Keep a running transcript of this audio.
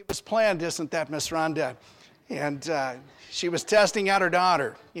It was planned, isn't that, Miss Rhonda? And she was testing out her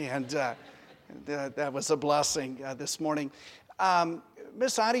daughter, and that was a blessing this morning.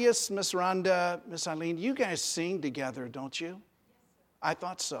 Miss Adias, Miss Rhonda, Miss Eileen, you guys sing together, don't you? I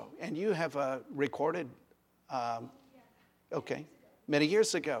thought so. And you have recorded, okay, many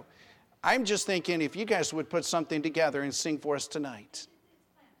years ago. I'm just thinking if you guys would put something together and sing for us tonight.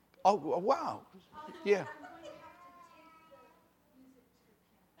 Oh, wow. Yeah.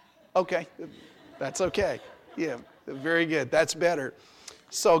 Okay, that's okay. Yeah, very good. That's better.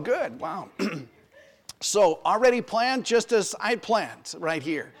 So good. Wow. So already planned, just as I planned right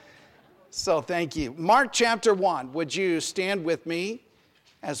here. So thank you. Mark chapter 1. Would you stand with me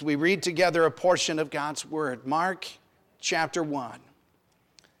as we read together a portion of God's Word? Mark chapter 1.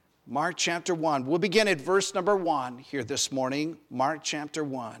 Mark chapter 1. We'll begin at verse number 1 here this morning. Mark chapter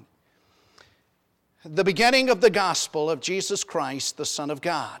 1. The beginning of the gospel of Jesus Christ, the Son of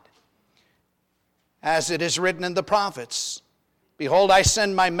God. As it is written in the prophets, behold, I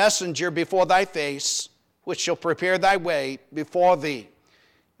send my messenger before thy face, which shall prepare thy way before thee.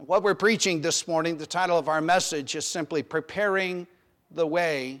 And what we're preaching this morning, the title of our message is simply Preparing the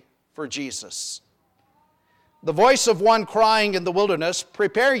Way for Jesus. The voice of one crying in the wilderness,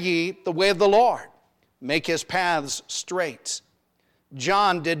 prepare ye the way of the Lord, make his paths straight.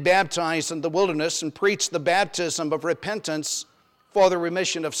 John did baptize in the wilderness and preached the baptism of repentance for the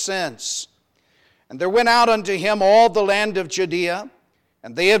remission of sins. And there went out unto him all the land of Judea,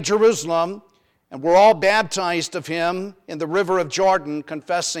 and they of Jerusalem, and were all baptized of him in the river of Jordan,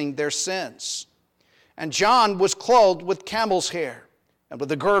 confessing their sins. And John was clothed with camel's hair, and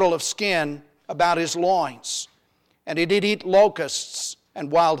with a girdle of skin about his loins. And he did eat locusts and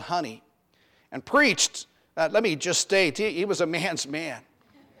wild honey, and preached, let me just state, he was a man's man.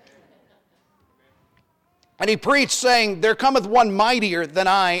 And he preached, saying, there cometh one mightier than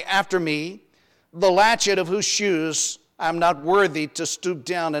I after me, the latchet of whose shoes I am not worthy to stoop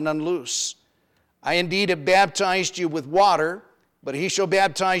down and unloose. I indeed have baptized you with water, but he shall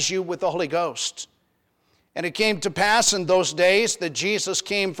baptize you with the Holy Ghost. And it came to pass in those days that Jesus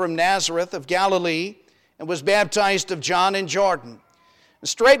came from Nazareth of Galilee and was baptized of John in Jordan. And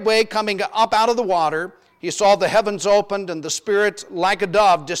straightway coming up out of the water, he saw the heavens opened and the Spirit like a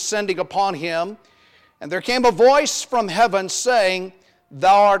dove descending upon him. And there came a voice from heaven saying,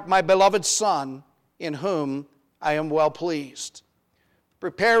 Thou art my beloved Son, in whom I am well pleased.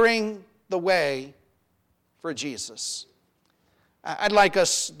 Preparing the way for Jesus. I'd like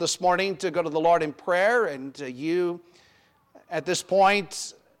us this morning to go to the Lord in prayer, and you, at this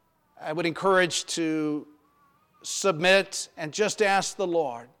point, I would encourage to submit and just ask the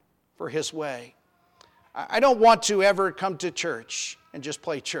Lord for His way. I don't want to ever come to church and just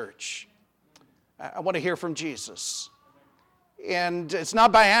play church. I want to hear from Jesus. And it's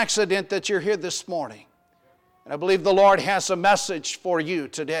not by accident that you're here this morning. And I believe the Lord has a message for you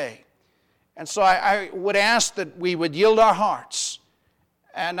today. And so I would ask that we would yield our hearts.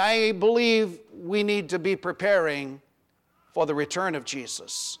 And I believe we need to be preparing for the return of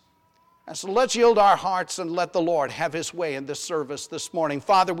Jesus. And so let's yield our hearts and let the Lord have His way in this service this morning.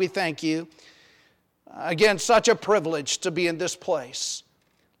 Father, we thank you. Again, such a privilege to be in this place.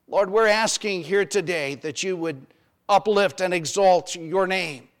 Lord, we're asking here today that you would uplift and exalt your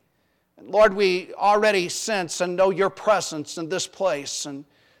name. And Lord, we already sense and know your presence in this place. And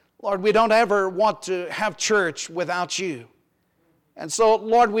Lord, we don't ever want to have church without you. And so,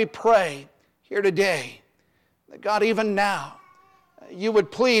 Lord, we pray here today that God, even now, you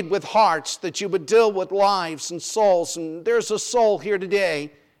would plead with hearts, that you would deal with lives and souls. And there's a soul here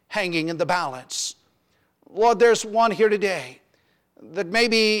today hanging in the balance. Lord, there's one here today that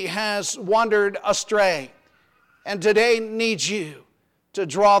maybe has wandered astray and today needs you to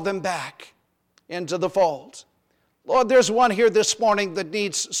draw them back into the fold. Lord, there's one here this morning that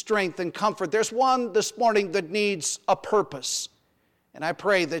needs strength and comfort. There's one this morning that needs a purpose. And I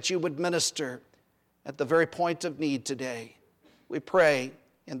pray that you would minister at the very point of need today. We pray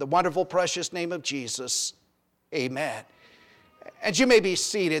in the wonderful, precious name of Jesus. Amen. And you may be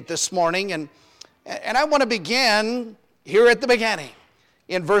seated this morning. And I want to begin here at the beginning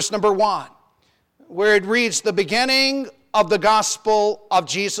in verse number 1, where it reads, the beginning of the gospel of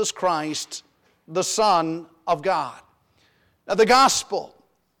Jesus Christ, the Son of God. Now, the gospel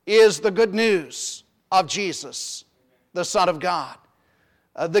is the good news of Jesus, the Son of God.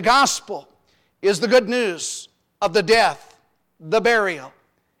 The gospel is the good news of the death, the burial,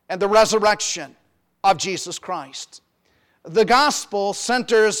 and the resurrection of Jesus Christ. The gospel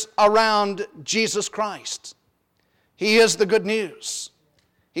centers around Jesus Christ. He is the good news.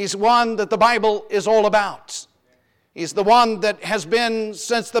 He's one that the Bible is all about. He's the one that has been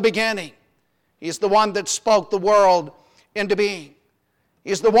since the beginning. He's the one that spoke the world into being.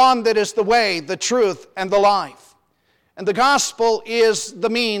 He's the one that is the way, the truth, and the life. And the gospel is the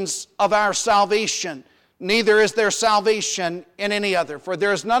means of our salvation. Neither is there salvation in any other. For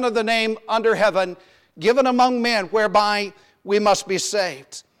there is none other name under heaven given among men whereby we must be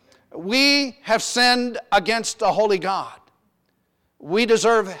saved. We have sinned against a holy God. We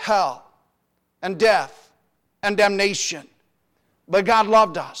deserve hell and death and damnation. But God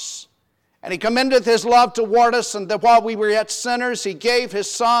loved us. And He commendeth His love toward us, and that while we were yet sinners, He gave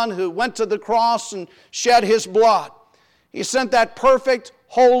His Son, who went to the cross and shed His blood. He sent that perfect,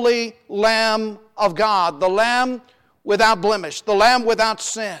 holy Lamb of God, the Lamb without blemish, the Lamb without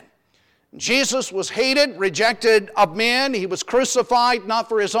sin. Jesus was hated, rejected of men. He was crucified not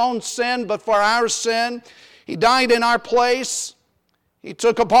for His own sin, but for our sin. He died in our place. He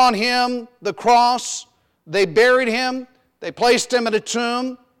took upon Him the cross. They buried Him. They placed Him in a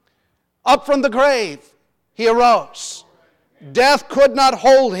tomb. Up from the grave, He arose. Death could not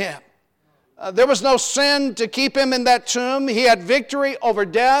hold Him. There was no sin to keep Him in that tomb. He had victory over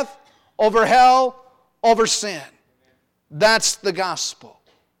death, over hell, over sin. That's the gospel.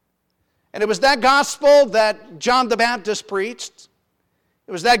 And it was that gospel that John the Baptist preached.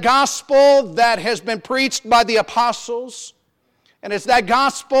 It was that gospel that has been preached by the apostles. And it's that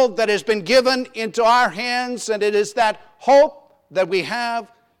gospel that has been given into our hands, and it is that hope that we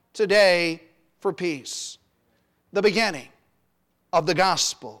have today for peace. The beginning of the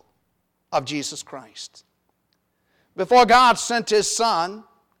gospel of Jesus Christ. Before God sent His Son,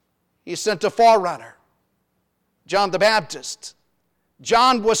 He sent a forerunner, John the Baptist.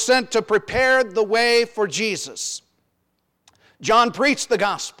 John was sent to prepare the way for Jesus. John preached the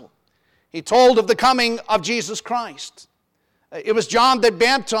gospel. He told of the coming of Jesus Christ. It was John that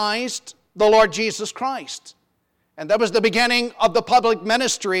baptized the Lord Jesus Christ. And that was the beginning of the public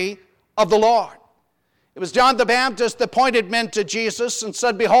ministry of the Lord. It was John the Baptist that pointed men to Jesus and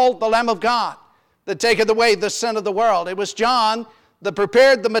said, "Behold, the Lamb of God that taketh away the sin of the world." It was John that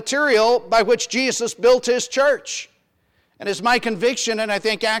prepared the material by which Jesus built His church. And it's my conviction, and I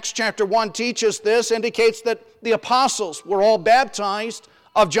think Acts chapter 1 teaches this, indicates that the apostles were all baptized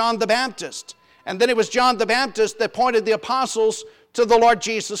of John the Baptist. And then it was John the Baptist that pointed the apostles to the Lord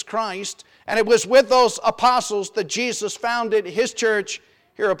Jesus Christ. And it was with those apostles that Jesus founded His church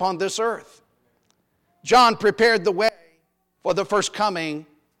here upon this earth. John prepared the way for the first coming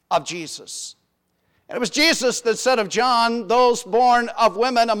of Jesus. And it was Jesus that said of John, "Those born of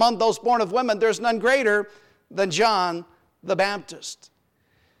women, among those born of women, there's none greater than John the Baptist."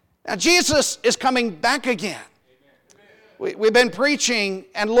 Now Jesus is coming back again. We've been preaching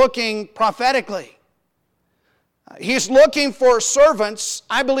and looking prophetically. He's looking for servants,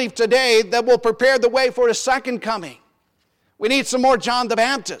 I believe today, that will prepare the way for His second coming. We need some more John the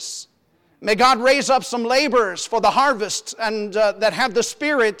Baptists. May God raise up some laborers for the harvest and that have the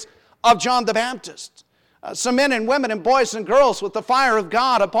spirit of John the Baptist. Some men and women and boys and girls with the fire of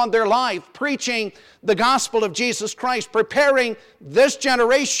God upon their life, preaching the gospel of Jesus Christ, preparing this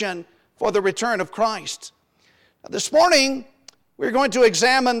generation for the return of Christ. Now, this morning, we're going to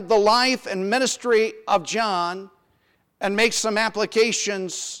examine the life and ministry of John and make some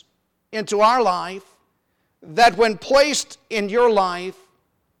applications into our life that, when placed in your life,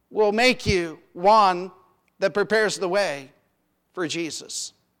 will make you one that prepares the way for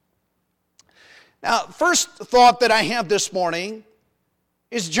Jesus. Now, first thought that I have this morning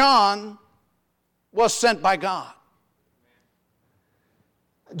is John was sent by God.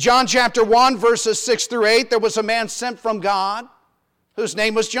 John chapter 1, verses 6 through 8, there was a man sent from God whose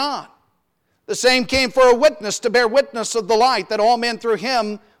name was John. The same came for a witness, to bear witness of the light, that all men through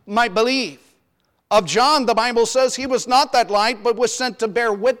him might believe. Of John, the Bible says he was not that light, but was sent to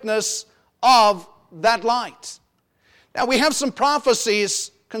bear witness of that light. Now, we have some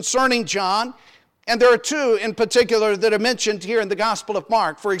prophecies concerning John, and there are two in particular that are mentioned here in the Gospel of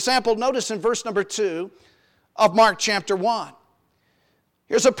Mark. For example, notice in verse number 2 of Mark chapter 1.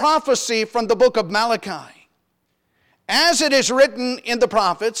 Here's a prophecy from the book of Malachi. "As it is written in the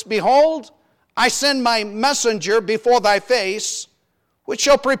prophets, Behold, I send my messenger before thy face, which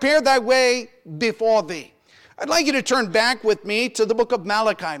shall prepare thy way before thee." I'd like you to turn back with me to the book of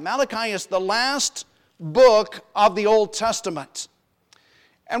Malachi. Malachi is the last book of the Old Testament.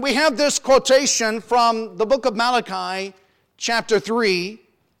 And we have this quotation from the book of Malachi, chapter 3,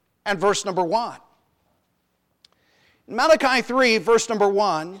 and verse number 1. In Malachi 3, verse number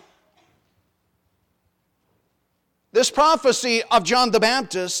 1, this prophecy of John the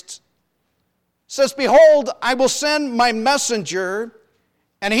Baptist says, "Behold, I will send my messenger,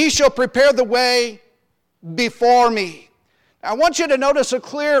 and he shall prepare the way before me. I want you to notice a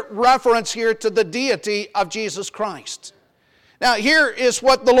clear reference here to the deity of Jesus Christ. Now, here is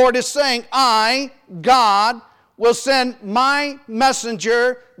what the Lord is saying. I, God, will send my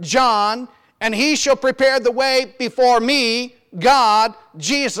messenger, John, and he shall prepare the way before me, God,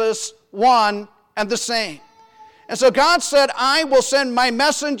 Jesus, one and the same. And so God said, I will send my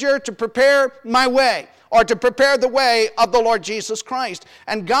messenger to prepare my way, or to prepare the way of the Lord Jesus Christ.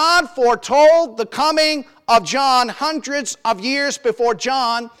 And God foretold the coming of John hundreds of years before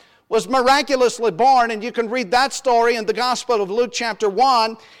John was miraculously born. And you can read that story in the Gospel of Luke chapter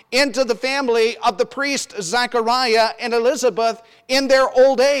 1, into the family of the priest Zechariah and Elizabeth in their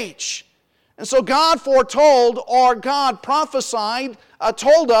old age. And so God foretold, or God prophesied,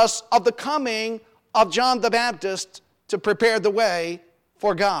 told us of the coming of John the Baptist to prepare the way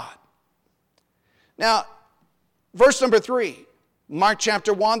for God. Now, verse number 3, Mark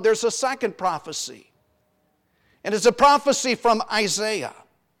chapter 1, there's a second prophecy. And it's a prophecy from Isaiah.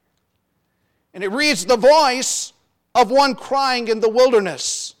 And it reads, the voice of one crying in the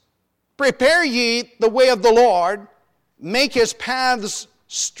wilderness, prepare ye the way of the Lord, make his paths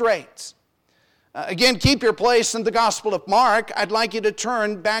straight. Again, keep your place in the Gospel of Mark. I'd like you to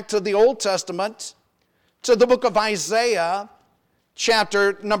turn back to the Old Testament, to the book of Isaiah,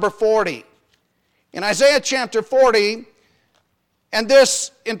 chapter number 40. In Isaiah chapter 40, and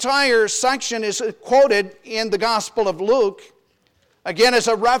this entire section is quoted in the Gospel of Luke, again as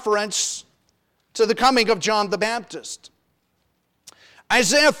a reference to the coming of John the Baptist.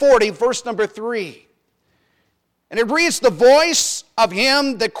 Isaiah 40, verse number 3. And it reads, the voice of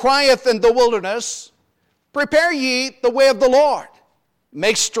him that crieth in the wilderness, prepare ye the way of the Lord,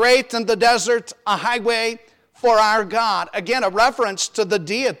 make straight in the desert a highway for our God. Again, a reference to the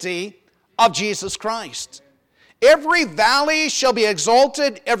deity of Jesus Christ. Every valley shall be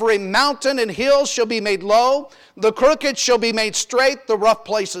exalted, every mountain and hill shall be made low, the crooked shall be made straight, the rough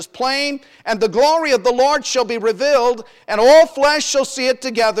places plain, and the glory of the Lord shall be revealed, and all flesh shall see it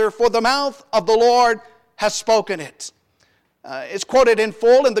together, for the mouth of the Lord has spoken it. It's quoted in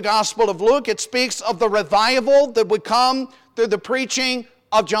full in the Gospel of Luke. It speaks of the revival that would come through the preaching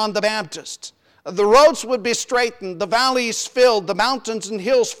of John the Baptist. The roads would be straightened, the valleys filled, the mountains and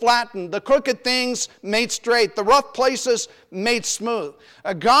hills flattened, the crooked things made straight, the rough places made smooth.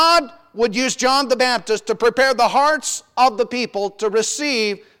 God would use John the Baptist to prepare the hearts of the people to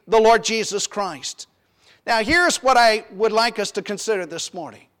receive the Lord Jesus Christ. Now, here's what I would like us to consider this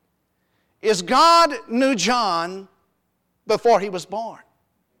morning. Is God knew John before he was born.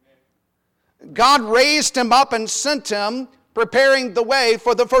 God raised him up and sent him, preparing the way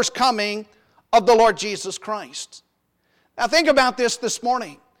for the first coming of the Lord Jesus Christ. Now think about this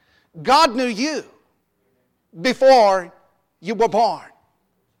morning. God knew you before you were born.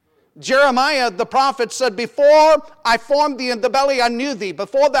 Jeremiah the prophet said, before I formed thee in the belly I knew thee.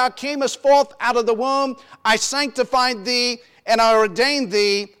 Before thou camest forth out of the womb I sanctified thee, and I ordained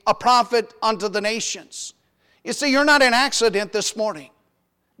thee a prophet unto the nations. You see, you're not an accident this morning.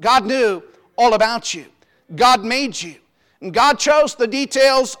 God knew all about you. God made you. And God chose the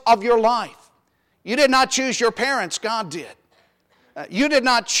details of your life. You did not choose your parents, God did. You did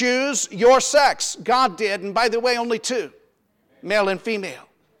not choose your sex, God did. And by the way, only two, male and female.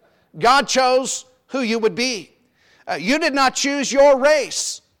 God chose who you would be. You did not choose your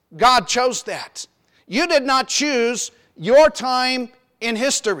race, God chose that. You did not choose your time in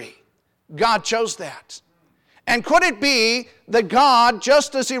history, God chose that. And could it be that God,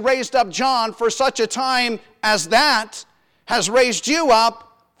 just as he raised up John for such a time as that, has raised you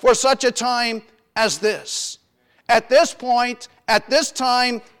up for such a time as this? At this point, at this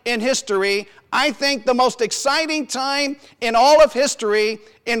time in history, I think the most exciting time in all of history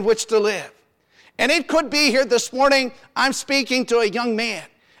in which to live. And it could be here this morning, I'm speaking to a young man,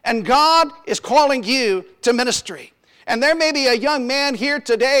 and God is calling you to ministry. And there may be a young man here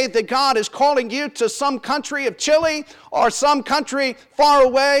today that God is calling you to some country of Chile or some country far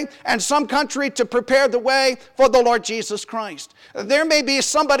away, and some country to prepare the way for the Lord Jesus Christ. There may be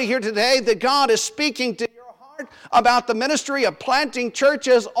somebody here today that God is speaking to your heart about the ministry of planting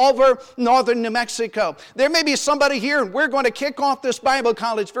churches over northern New Mexico. There may be somebody here, and we're going to kick off this Bible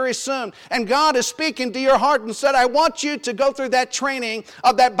college very soon, and God is speaking to your heart and said, I want you to go through that training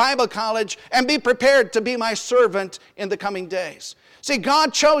of that Bible college and be prepared to be my servant in the coming days. See,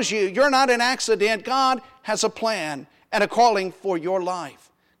 God chose you. You're not an accident. God has a plan and a calling for your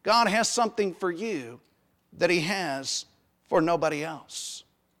life. God has something for you that he has for nobody else.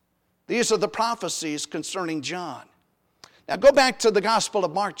 These are the prophecies concerning John. Now go back to the Gospel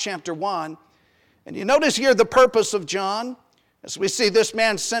of Mark chapter 1, and you notice here the purpose of John, as we see this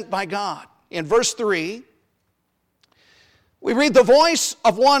man sent by God. In verse 3, We read the voice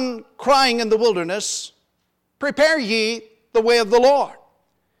of one crying in the wilderness, prepare ye the way of the Lord.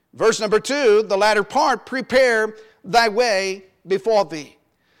 Verse number 2, the latter part, prepare thy way before thee.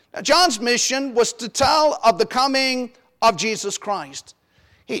 Now, John's mission was to tell of the coming of Jesus Christ.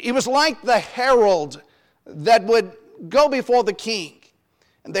 He was like the herald that would go before the king.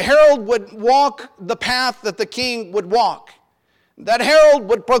 And the herald would walk the path that the king would walk. That herald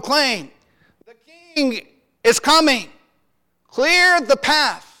would proclaim, the king is coming. Clear the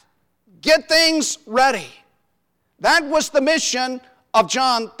path. Get things ready. That was the mission of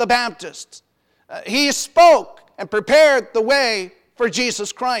John the Baptist. He spoke and prepared the way for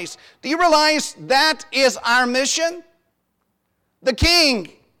Jesus Christ. Do you realize that is our mission? The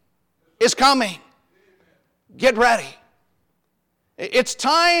king is coming. Get ready. It's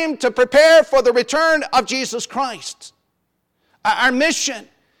time to prepare for the return of Jesus Christ. Our mission,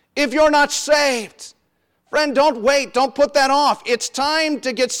 if you're not saved, friend, don't wait. Don't put that off. It's time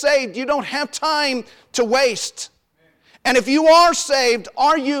to get saved. You don't have time to waste. And if you are saved,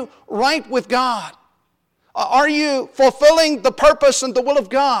 are you right with God? Are you fulfilling the purpose and the will of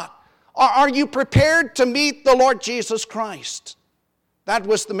God? Are you prepared to meet the Lord Jesus Christ? That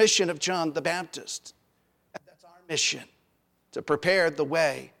was the mission of John the Baptist. And that's our mission, to prepare the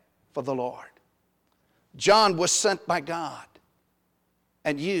way for the Lord. John was sent by God,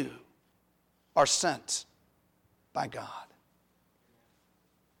 and you are sent by God.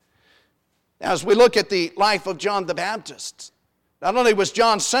 Now, as we look at the life of John the Baptist, not only was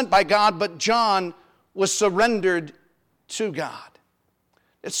John sent by God, but John was surrendered to God.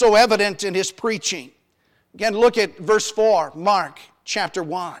 It's so evident in his preaching. Again, look at verse 4, Mark chapter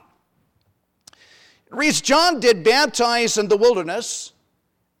 1. It reads, John did baptize in the wilderness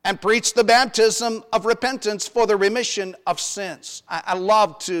and preached the baptism of repentance for the remission of sins. I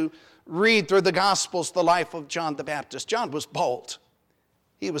love to read through the Gospels the life of John the Baptist. John was bold.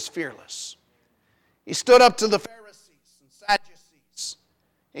 He was fearless. He stood up to the Pharisees and Sadducees.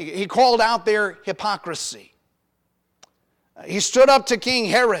 He called out their hypocrisy. He stood up to King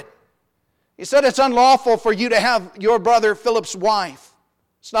Herod. He said, it's unlawful for you to have your brother Philip's wife.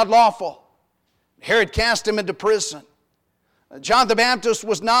 It's not lawful. Herod cast him into prison. John the Baptist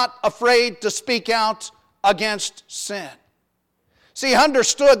was not afraid to speak out against sin. See, he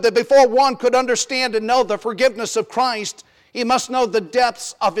understood that before one could understand and know the forgiveness of Christ, he must know the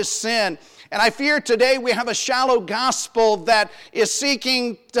depths of his sin. And I fear today we have a shallow gospel that is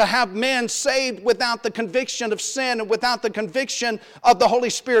seeking to have men saved without the conviction of sin and without the conviction of the Holy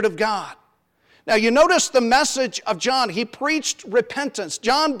Spirit of God. Now, you notice the message of John. He preached repentance.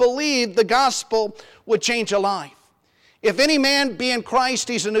 John believed the gospel would change a life. If any man be in Christ,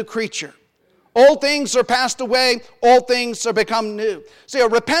 he's a new creature. Old things are passed away, all things are become new. See, a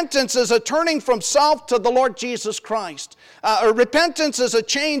repentance is a turning from self to the Lord Jesus Christ. A repentance is a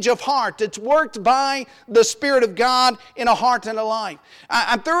change of heart. It's worked by the Spirit of God in a heart and a life.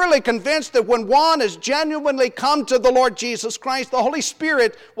 I'm thoroughly convinced that when one has genuinely come to the Lord Jesus Christ, the Holy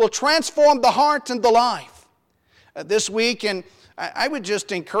Spirit will transform the heart and the life. This week, and I would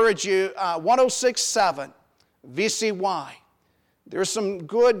just encourage you, 106.7 VCY. There are some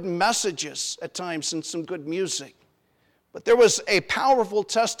good messages at times and some good music. But there was a powerful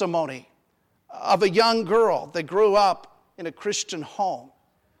testimony of a young girl that grew up in a Christian home,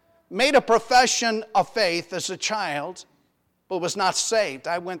 made a profession of faith as a child, but was not saved.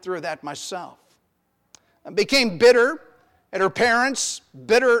 I went through that myself. And became bitter at her parents,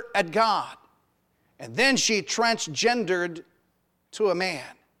 bitter at God. And then she transgendered to a man,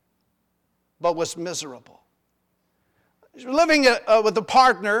 but was miserable. She was living with a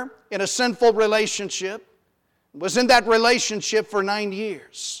partner in a sinful relationship, was in that relationship for 9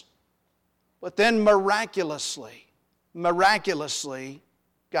 years, but then miraculously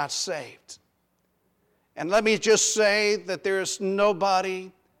got saved. And let me just say that there is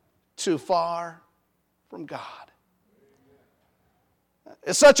nobody too far from God.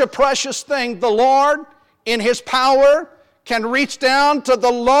 It's such a precious thing. The Lord, in His power, can reach down to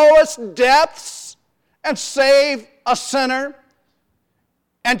the lowest depths and save a sinner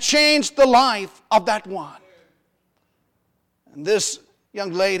and change the life of that one. And this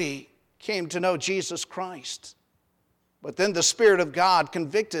young lady came to know Jesus Christ. But then the Spirit of God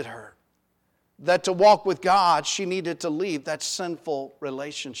convicted her that to walk with God, she needed to leave that sinful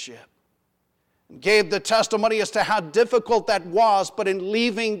relationship. And gave the testimony as to how difficult that was, but in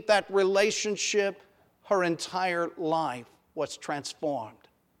leaving that relationship, her entire life was transformed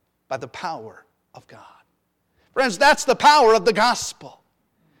by the power of God. Friends, that's the power of the gospel.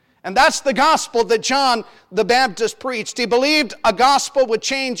 And that's the gospel that John the Baptist preached. He believed a gospel would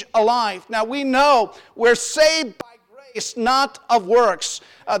change a life. Now we know we're saved by grace. grace, not of works.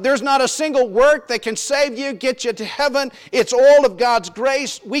 There's not a single work that can save you, get you to heaven. It's all of God's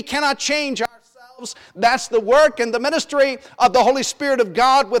grace. We cannot change ourselves. That's the work and the ministry of the Holy Spirit of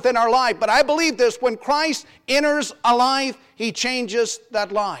God within our life. But I believe this, when Christ enters a life, He changes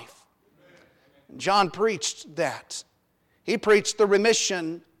that life. John preached that. He preached the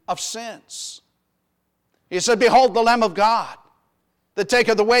remission of sins. He said, "Behold the Lamb of God that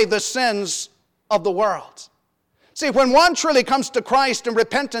taketh away the sins of the world." See, when one truly comes to Christ in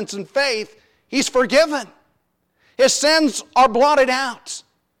repentance and faith, he's forgiven. His sins are blotted out.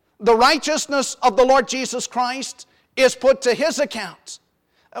 The righteousness of the Lord Jesus Christ is put to His account.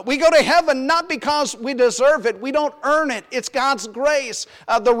 We go to heaven not because we deserve it. We don't earn it. It's God's grace.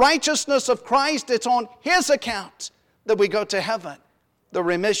 The righteousness of Christ, it's on His account that we go to heaven. The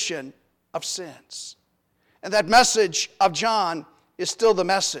remission of sins. And that message of John is still the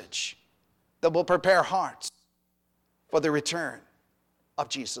message that will prepare hearts for the return of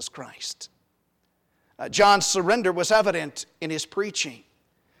Jesus Christ. John's surrender was evident in his preaching.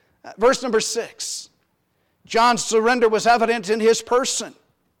 Verse number 6. John's surrender was evident in his person.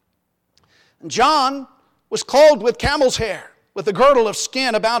 John was clothed with camel's hair, with a girdle of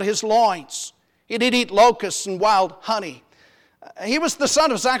skin about his loins. He did eat locusts and wild honey. He was the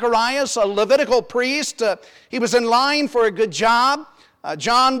son of Zacharias, a Levitical priest. He was in line for a good job.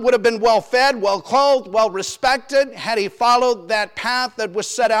 John would have been well fed, well clothed, well respected had he followed that path that was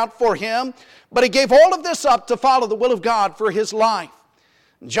set out for him. But he gave all of this up to follow the will of God for his life.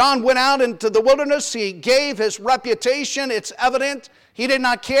 John went out into the wilderness. He gave his reputation. It's evident. He did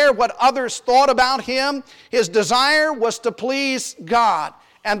not care what others thought about him. His desire was to please God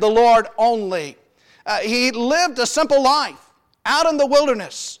and the Lord only. He lived a simple life out in the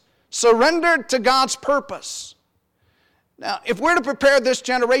wilderness, surrendered to God's purpose. Now, if we're to prepare this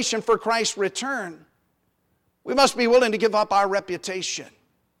generation for Christ's return, we must be willing to give up our reputation.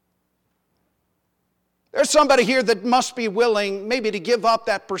 There's somebody here that must be willing maybe to give up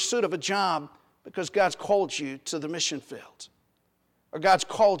that pursuit of a job because God's called you to the mission field, or God's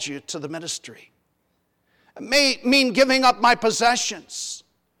called you to the ministry. It may mean giving up my possessions,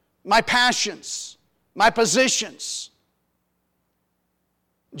 my passions, my positions.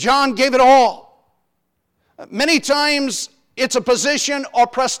 John gave it all. Many times it's a position or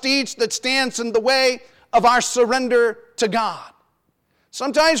prestige that stands in the way of our surrender to God.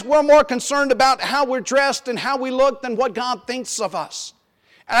 Sometimes we're more concerned about how we're dressed and how we look than what God thinks of us.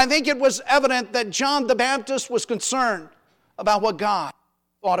 And I think it was evident that John the Baptist was concerned about what God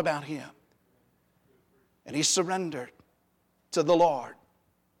thought about him. And he surrendered to the Lord,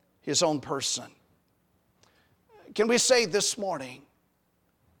 his own person. Can we say this morning,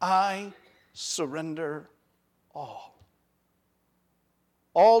 I surrender all.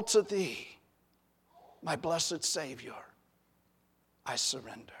 All to Thee, my blessed Savior, I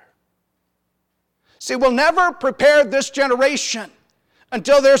surrender. See, we'll never prepare this generation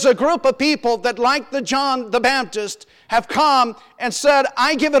until there's a group of people that, like the John the Baptist, have come and said,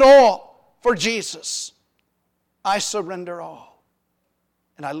 I give it all for Jesus. I surrender all.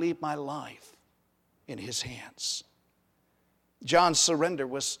 And I leave my life in His hands. John's surrender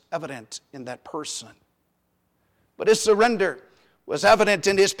was evident in that person. But his surrender was evident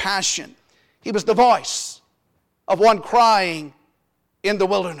in his passion. He was the voice of one crying in the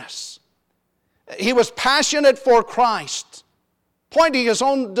wilderness. He was passionate for Christ, pointing his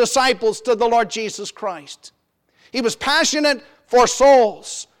own disciples to the Lord Jesus Christ. He was passionate for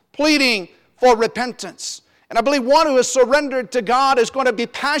souls, pleading for repentance. And I believe one who is surrendered to God is going to be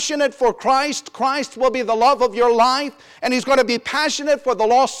passionate for Christ. Christ will be the love of your life. And he's going to be passionate for the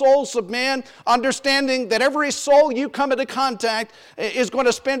lost souls of men, understanding that every soul you come into contact is going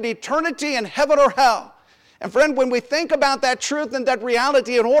to spend eternity in heaven or hell. And friend, when we think about that truth and that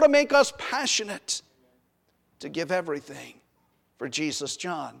reality, it ought to make us passionate to give everything for Jesus.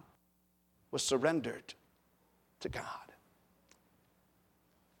 John was surrendered to God.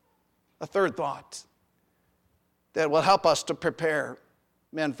 A third thought that will help us to prepare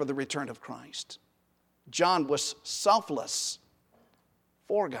men for the return of Christ. John was selfless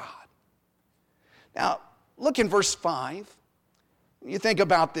for God. Now, look in verse 5. You think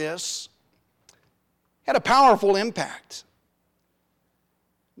about this. Had a powerful impact.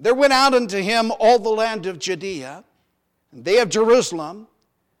 There went out unto him all the land of Judea, and they of Jerusalem,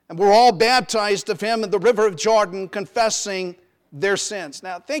 and were all baptized of him in the river of Jordan, confessing their sins.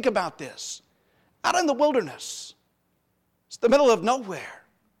 Now, think about this. Out in the wilderness, it's the middle of nowhere.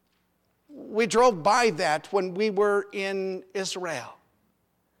 We drove by that when we were in Israel.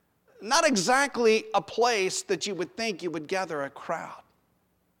 Not exactly a place that you would think you would gather a crowd.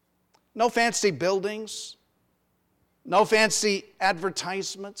 No fancy buildings, no fancy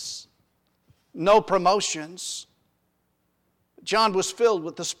advertisements, no promotions. John was filled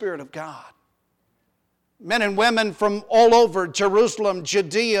with the Spirit of God. Men and women from all over Jerusalem,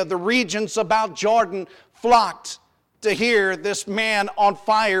 Judea, the regions about Jordan flocked to hear this man on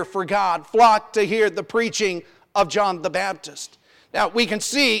fire for God, flocked to hear the preaching of John the Baptist. Now, we can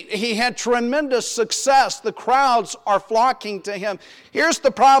see he had tremendous success. The crowds are flocking to him. Here's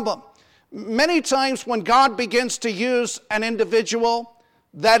the problem. Many times when God begins to use an individual,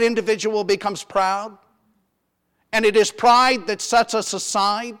 that individual becomes proud. And it is pride that sets us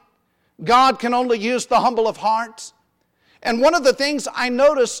aside. God can only use the humble of heart. And one of the things I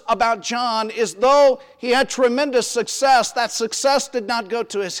notice about John is though he had tremendous success, that success did not go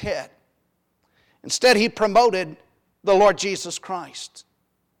to his head. Instead, he promoted the Lord Jesus Christ.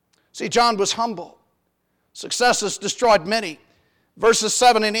 See, John was humble. Success has destroyed many. Verses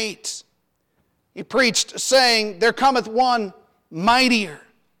 7 and 8, he preached, saying, there cometh one mightier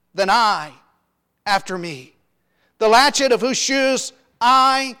than I after me, the latchet of whose shoes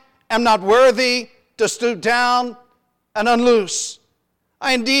I am not worthy to stoop down and unloose.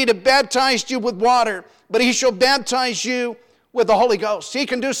 I indeed have baptized you with water, but he shall baptize you with the Holy Ghost. He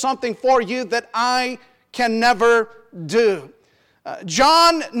can do something for you that I can never do.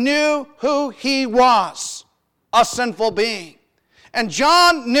 John knew who he was, a sinful being. And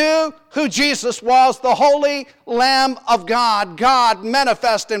John knew who Jesus was, the Holy Lamb of God, God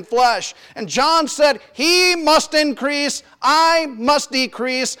manifest in flesh. And John said, he must increase, I must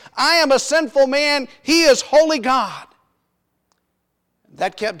decrease. I am a sinful man, he is holy God.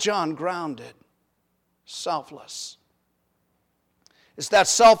 That kept John grounded, selfless. It's that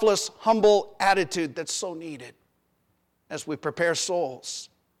selfless, humble attitude that's so needed as we prepare souls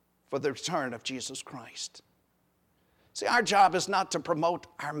for the return of Jesus Christ. See, our job is not to promote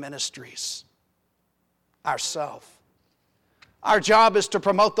our ministries, ourselves. Our job is to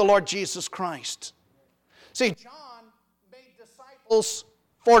promote the Lord Jesus Christ. See, John made disciples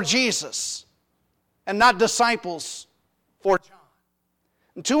for Jesus and not disciples for John.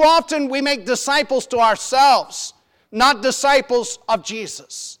 And too often we make disciples to ourselves, not disciples of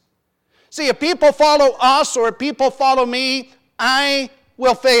Jesus. See, if people follow us or if people follow me, I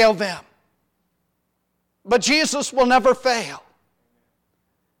will fail them. But Jesus will never fail.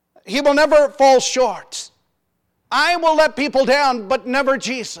 He will never fall short. I will let people down, but never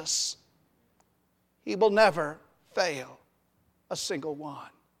Jesus. He will never fail a single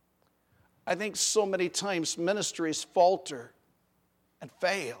one. I think so many times ministries falter and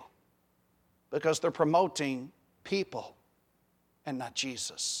fail because they're promoting people and not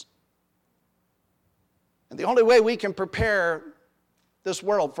Jesus. And the only way we can prepare this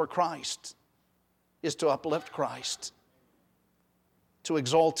world for Christ is to uplift Christ, to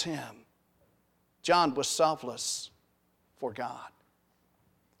exalt Him. John was selfless for God.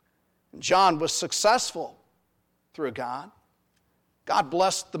 John was successful through God. God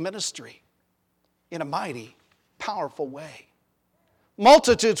blessed the ministry in a mighty, powerful way.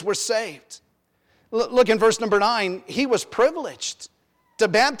 Multitudes were saved. Look in verse number 9. He was privileged to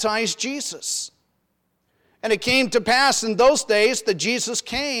baptize Jesus. And it came to pass in those days that Jesus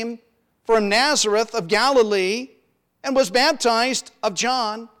came from Nazareth of Galilee and was baptized of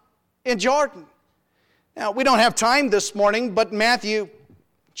John in Jordan. Now, we don't have time this morning, but Matthew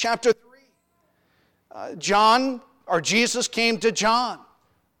chapter 3. Jesus came to John,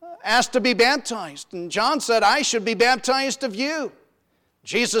 asked to be baptized. And John said, I should be baptized of you.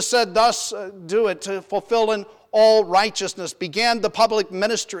 Jesus said, thus do it to fulfill in all righteousness. Began the public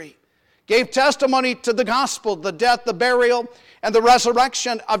ministry. Gave testimony to the gospel, the death, the burial, and the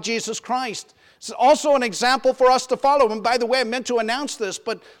resurrection of Jesus Christ. It's also an example for us to follow. And by the way, I meant to announce this,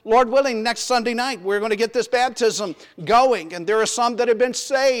 but Lord willing, next Sunday night, we're going to get this baptism going. And there are some that have been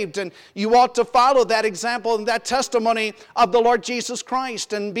saved. And you ought to follow that example and that testimony of the Lord Jesus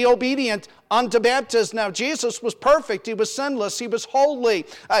Christ and be obedient unto baptism. Now, Jesus was perfect. He was sinless. He was holy.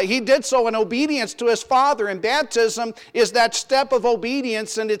 He did so in obedience to His Father. And baptism is that step of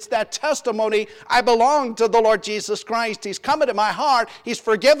obedience, and it's that testimony. I belong to the Lord Jesus Christ. He's come into my heart. He's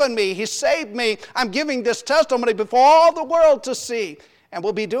forgiven me. He's saved me. I'm giving this testimony before all the world to see. And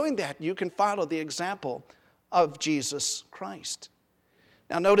we'll be doing that. You can follow the example of Jesus Christ.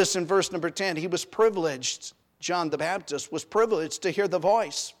 Now, notice in verse number 10, he was privileged. John the Baptist was privileged to hear the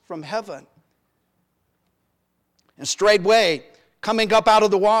voice from heaven. And straightway, coming up out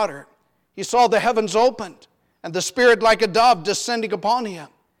of the water, he saw the heavens opened, and the Spirit like a dove descending upon him.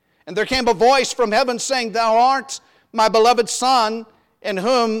 And there came a voice from heaven saying, Thou art my beloved Son, in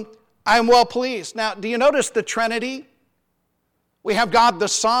whom I am well pleased. Now, do you notice the Trinity? We have God the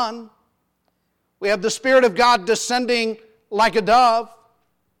Son. We have the Spirit of God descending like a dove.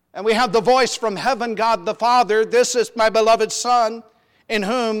 And we have the voice from heaven, God the Father, "This is my beloved Son, in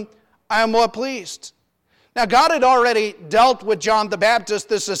whom I am well pleased." Now, God had already dealt with John the Baptist.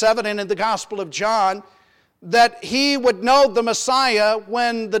 This is evident in the Gospel of John, that he would know the Messiah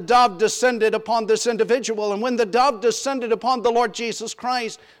when the dove descended upon this individual. And when the dove descended upon the Lord Jesus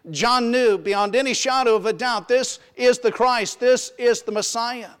Christ, John knew beyond any shadow of a doubt, this is the Christ, this is the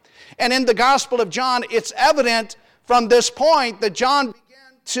Messiah. And in the Gospel of John, it's evident from this point that John began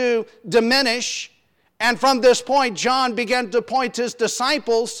to diminish, and from this point, John began to point his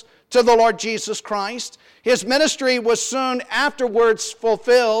disciples to the Lord Jesus Christ. His ministry was soon afterwards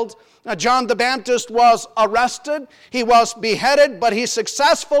fulfilled. Now, John the Baptist was arrested, he was beheaded, but he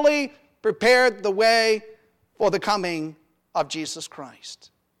successfully prepared the way for the coming of Jesus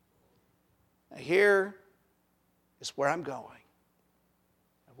Christ. Now, here is where I'm going,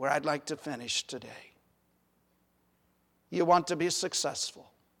 where I'd like to finish today. You want to be successful.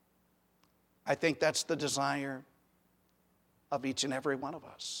 I think that's the desire of each and every one of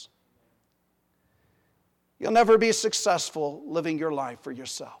us. You'll never be successful living your life for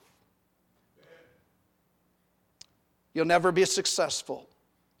yourself. You'll never be successful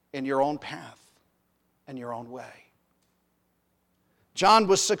in your own path and your own way. John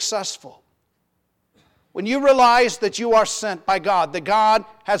was successful. When you realize that you are sent by God, that God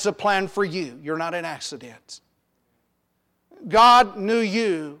has a plan for you, you're not an accident. God knew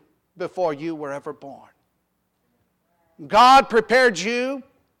you before you were ever born. God prepared you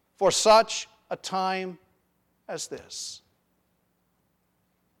for such a time as this.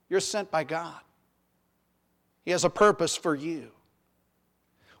 You're sent by God. He has a purpose for you.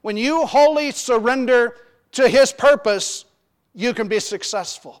 When you wholly surrender to His purpose, you can be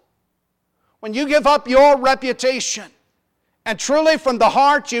successful. When you give up your reputation, and truly from the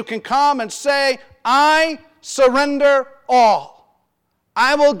heart you can come and say, "I surrender all.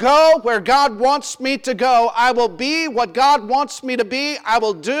 I will go where God wants me to go. I will be what God wants me to be. I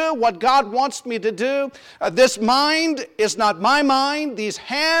will do what God wants me to do. This mind is not my mind. These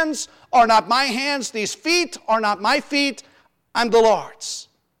hands are not my hands. These feet are not my feet. I'm the Lord's.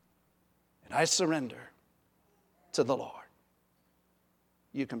 And I surrender to the Lord."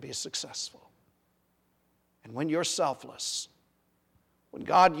 You can be successful. And when you're selfless, when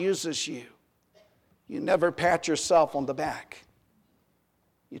God uses you, you never pat yourself on the back.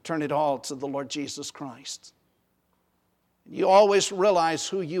 You turn it all to the Lord Jesus Christ. You always realize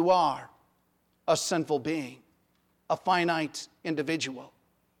who you are, a sinful being, a finite individual.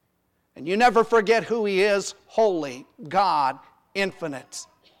 And you never forget who He is, holy, God, infinite,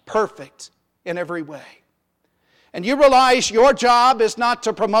 perfect in every way. And you realize your job is not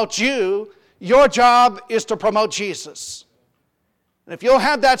to promote you, your job is to promote Jesus. And if you'll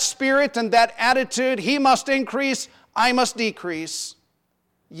have that spirit and that attitude, He must increase, I must decrease,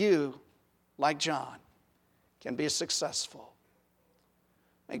 you, like John, can be successful.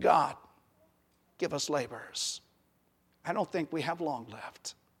 May God give us laborers. I don't think we have long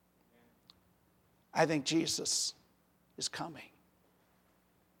left. I think Jesus is coming.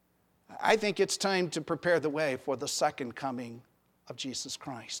 I think it's time to prepare the way for the second coming of Jesus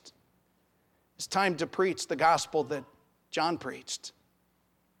Christ. It's time to preach the gospel that John preached.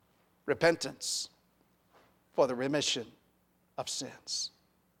 Repentance for the remission of sins.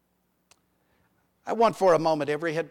 I want for a moment every head